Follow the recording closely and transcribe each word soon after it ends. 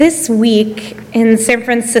This week in San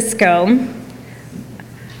Francisco,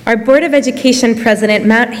 our Board of Education President,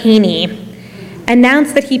 Matt Haney,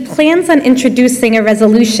 announced that he plans on introducing a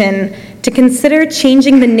resolution to consider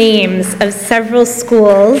changing the names of several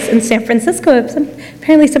schools in San Francisco.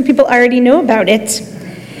 Apparently some people already know about it.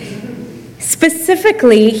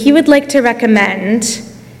 Specifically, he would like to recommend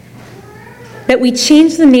that we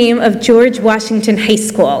change the name of George Washington High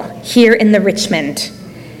School here in the Richmond,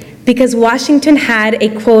 because Washington had a,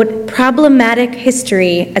 quote, problematic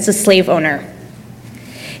history as a slave owner.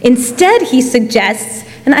 Instead, he suggests,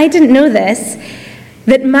 and I didn't know this,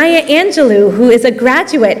 that Maya Angelou, who is a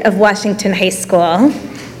graduate of Washington High School,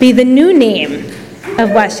 be the new name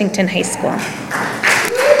of Washington High School.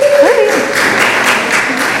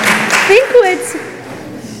 I think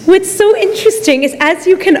what's so interesting is, as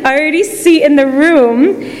you can already see in the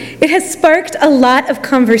room, it has sparked a lot of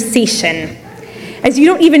conversation. As you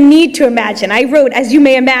don't even need to imagine. I wrote, as you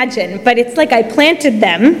may imagine, but it's like I planted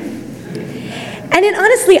them. And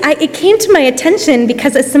honestly, it came to my attention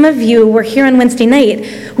because, as some of you were here on Wednesday night,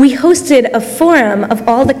 we hosted a forum of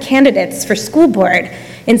all the candidates for school board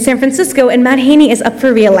in San Francisco, and Matt Haney is up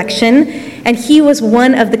for re-election, and he was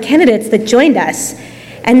one of the candidates that joined us.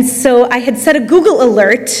 And so I had set a Google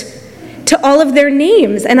alert to all of their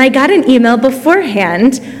names, and I got an email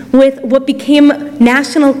beforehand with what became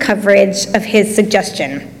national coverage of his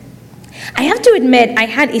suggestion. I have to admit, I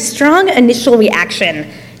had a strong initial reaction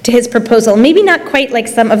to his proposal, maybe not quite like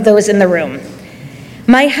some of those in the room.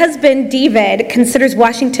 My husband, David, considers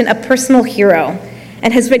Washington a personal hero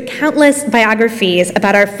and has read countless biographies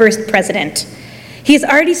about our first president. He has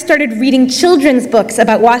already started reading children's books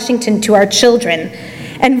about Washington to our children,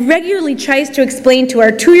 and regularly tries to explain to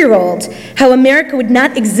our 2-year-old how America would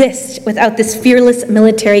not exist without this fearless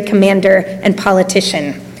military commander and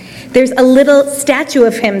politician. There's a little statue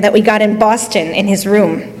of him that we got in Boston in his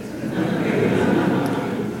room.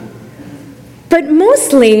 But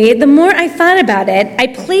mostly, the more I thought about it, I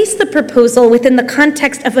placed the proposal within the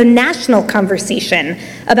context of a national conversation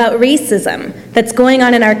about racism that's going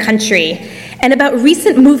on in our country, and about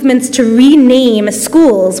recent movements to rename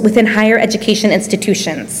schools within higher education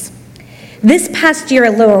institutions. This past year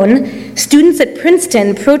alone, students at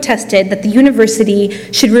Princeton protested that the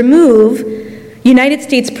university should remove United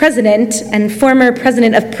States President and former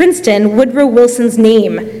president of Princeton, Woodrow Wilson's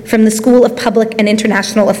name from the School of Public and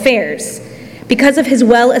International Affairs because of his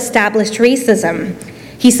well-established racism.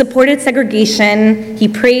 He supported segregation, he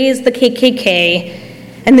praised the KKK,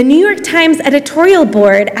 and the New York Times editorial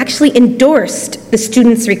board actually endorsed the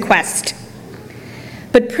students' request.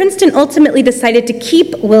 But Princeton ultimately decided to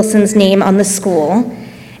keep Wilson's name on the school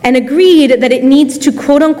and agreed that it needs to,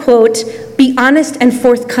 quote unquote, be honest and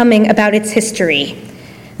forthcoming about its history.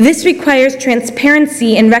 This requires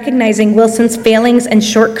transparency in recognizing Wilson's failings and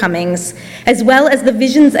shortcomings, as well as the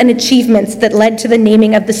visions and achievements that led to the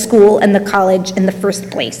naming of the school and the college in the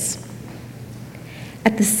first place.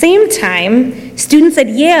 At the same time, students at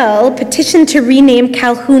Yale petitioned to rename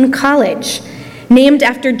Calhoun College, named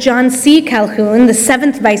after John C. Calhoun, the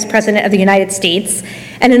 7th Vice President of the United States,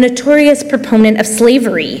 and a notorious proponent of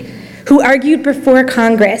slavery, who argued before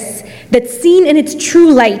Congress that seen in its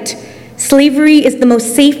true light, slavery is the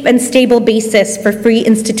most safe and stable basis for free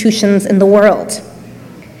institutions in the world.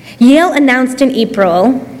 Yale announced in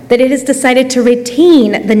April that it has decided to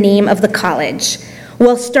retain the name of the college,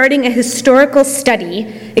 while starting a historical study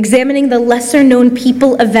examining the lesser-known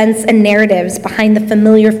people, events, and narratives behind the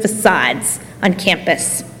familiar facades on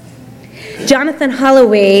campus. Jonathan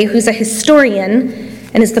Holloway, who's a historian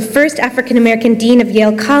and is the first African-American dean of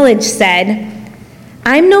Yale College, said,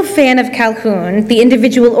 "I'm no fan of Calhoun, the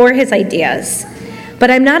individual or his ideas, but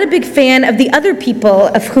I'm not a big fan of the other people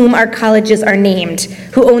of whom our colleges are named,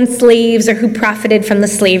 who owned slaves or who profited from the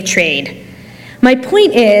slave trade. My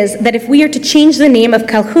point is that if we are to change the name of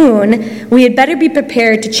Calhoun, we had better be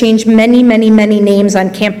prepared to change many, many, many names on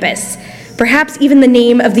campus, perhaps even the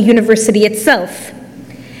name of the university itself.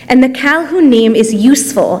 And the Calhoun name is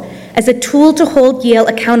useful as a tool to hold Yale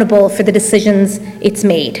accountable for the decisions it's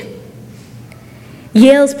made."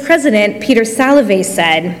 Yale's president, Peter Salovey,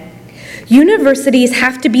 said, "Universities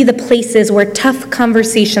have to be the places where tough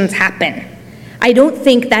conversations happen. I don't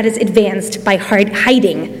think that is advanced by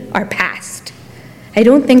hiding our past." I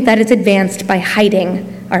don't think that is advanced by hiding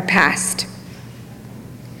our past.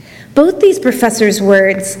 Both these professors'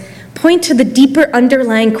 words point to the deeper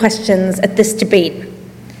underlying questions at this debate.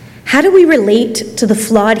 How do we relate to the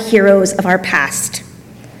flawed heroes of our past?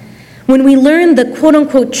 When we learn the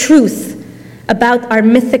quote-unquote truth about our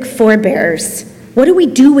mythic forebears, what do we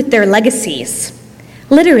do with their legacies?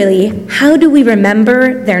 Literally, how do we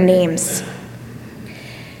remember their names?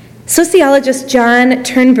 Sociologists John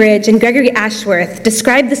Turnbridge and Gregory Ashworth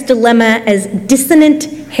describe this dilemma as dissonant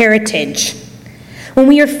heritage. When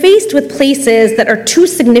we are faced with places that are too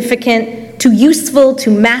significant, too useful,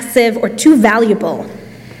 too massive, or too valuable,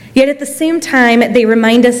 yet at the same time they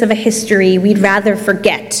remind us of a history we'd rather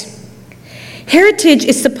forget. Heritage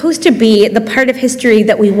is supposed to be the part of history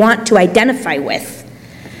that we want to identify with.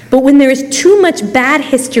 But when there is too much bad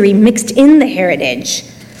history mixed in the heritage,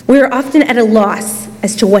 we are often at a loss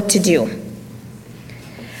as to what to do.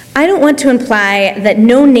 I don't want to imply that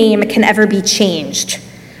no name can ever be changed,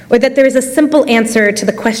 or that there is a simple answer to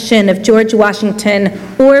the question of George Washington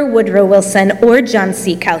or Woodrow Wilson or John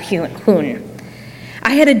C. Calhoun.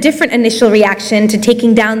 I had a different initial reaction to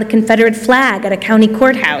taking down the Confederate flag at a county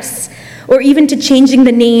courthouse, or even to changing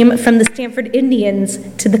the name from the Stanford Indians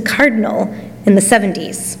to the Cardinal in the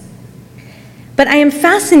 70s. But I am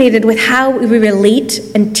fascinated with how we relate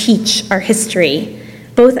and teach our history,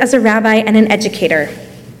 both as a rabbi and an educator.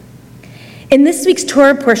 In this week's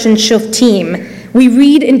Torah portion, Shoftim, we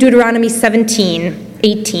read in Deuteronomy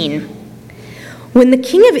 17:18, "When the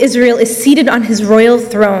king of Israel is seated on his royal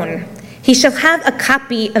throne, he shall have a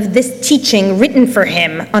copy of this teaching written for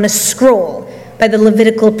him on a scroll by the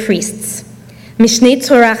Levitical priests. Mishneh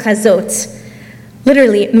Torah Chazot,"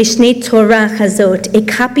 literally, Mishneh Torah Chazot, a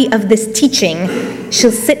copy of this teaching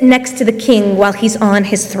shall sit next to the king while he's on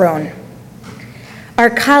his throne. Our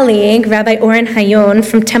colleague, Rabbi Oren Hayon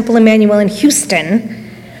from Temple Emmanuel in Houston,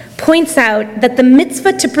 points out that the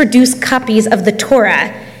mitzvah to produce copies of the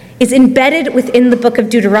Torah is embedded within the book of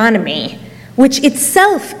Deuteronomy, which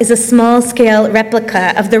itself is a small-scale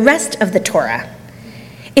replica of the rest of the Torah.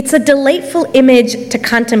 It's a delightful image to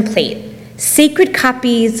contemplate, sacred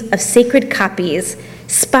copies of sacred copies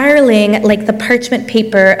spiraling like the parchment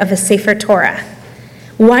paper of a Sefer Torah,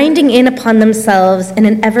 winding in upon themselves in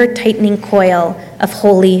an ever-tightening coil of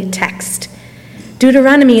holy text.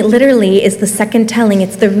 Deuteronomy literally is the second telling,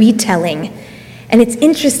 it's the retelling. And it's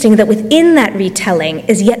interesting that within that retelling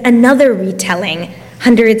is yet another retelling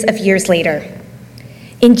hundreds of years later.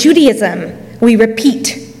 In Judaism, we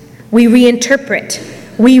repeat, we reinterpret,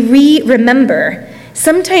 we re-remember.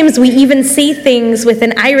 Sometimes we even say things with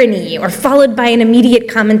an irony or followed by an immediate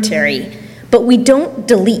commentary, but we don't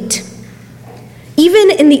delete.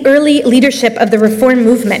 Even in the early leadership of the Reform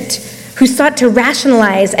movement, who sought to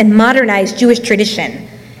rationalize and modernize Jewish tradition,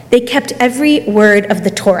 they kept every word of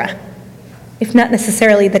the Torah, if not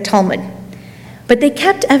necessarily the Talmud. But they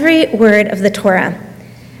kept every word of the Torah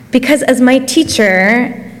because, as my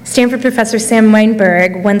teacher, Stanford professor Sam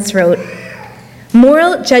Weinberg, once wrote,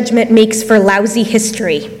 "Moral judgment makes for lousy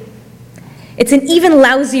history. It's an even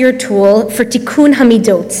lousier tool for tikkun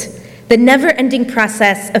hamidot, the never-ending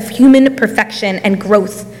process of human perfection and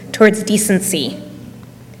growth towards decency."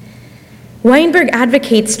 Weinberg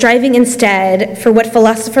advocates striving instead for what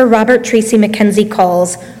philosopher Robert Tracy McKenzie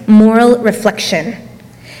calls moral reflection,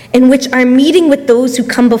 in which our meeting with those who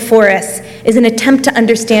come before us is an attempt to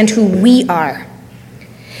understand who we are.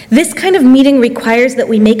 This kind of meeting requires that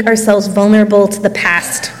we make ourselves vulnerable to the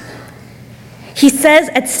past. He says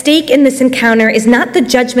at stake in this encounter is not the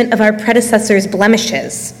judgment of our predecessors'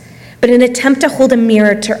 blemishes, but an attempt to hold a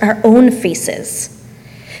mirror to our own faces.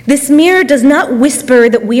 This mirror does not whisper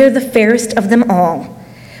that we are the fairest of them all,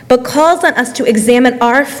 but calls on us to examine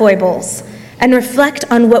our foibles and reflect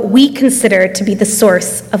on what we consider to be the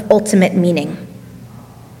source of ultimate meaning.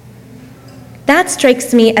 That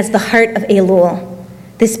strikes me as the heart of Elul,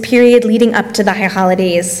 this period leading up to the high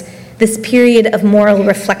holidays, this period of moral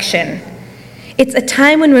reflection. It's a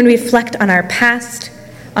time when we reflect on our past,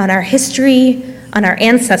 on our history, on our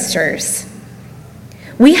ancestors.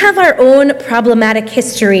 We have our own problematic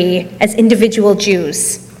history as individual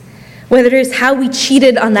Jews, whether it is how we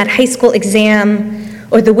cheated on that high school exam,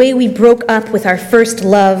 or the way we broke up with our first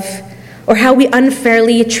love, or how we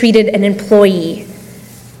unfairly treated an employee.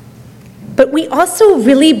 But we also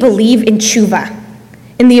really believe in tshuva,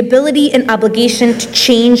 in the ability and obligation to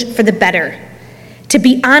change for the better, to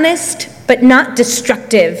be honest but not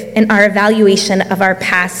destructive in our evaluation of our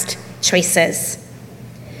past choices.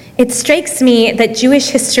 It strikes me that Jewish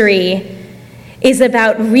history is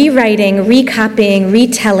about rewriting, recopying,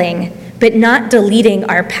 retelling, but not deleting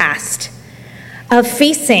our past, of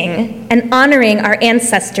facing and honoring our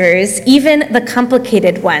ancestors, even the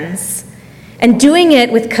complicated ones, and doing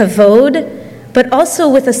it with kavod, but also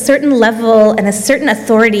with a certain level and a certain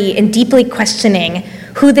authority in deeply questioning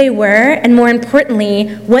who they were, and more importantly,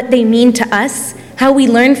 what they mean to us, how we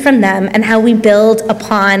learn from them, and how we build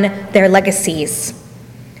upon their legacies.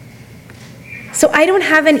 So I don't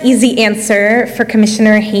have an easy answer for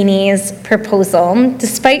Commissioner Haney's proposal,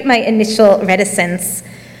 despite my initial reticence,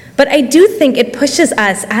 But I do think it pushes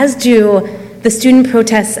us, as do the student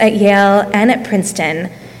protests at Yale and at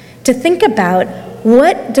Princeton, to think about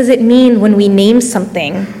what does it mean when we name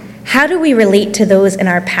something? How do we relate to those in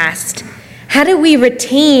our past? How do we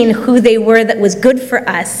retain who they were that was good for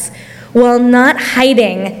us while not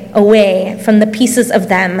hiding away from the pieces of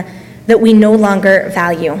them that we no longer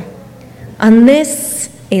value? On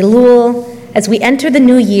this Elul, as we enter the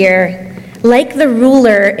new year, like the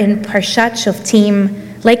ruler in Parshat Shoftim,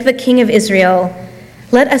 like the king of Israel,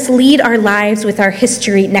 let us lead our lives with our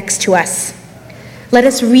history next to us. Let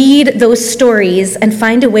us read those stories and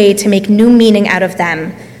find a way to make new meaning out of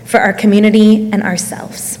them for our community and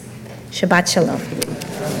ourselves. Shabbat Shalom.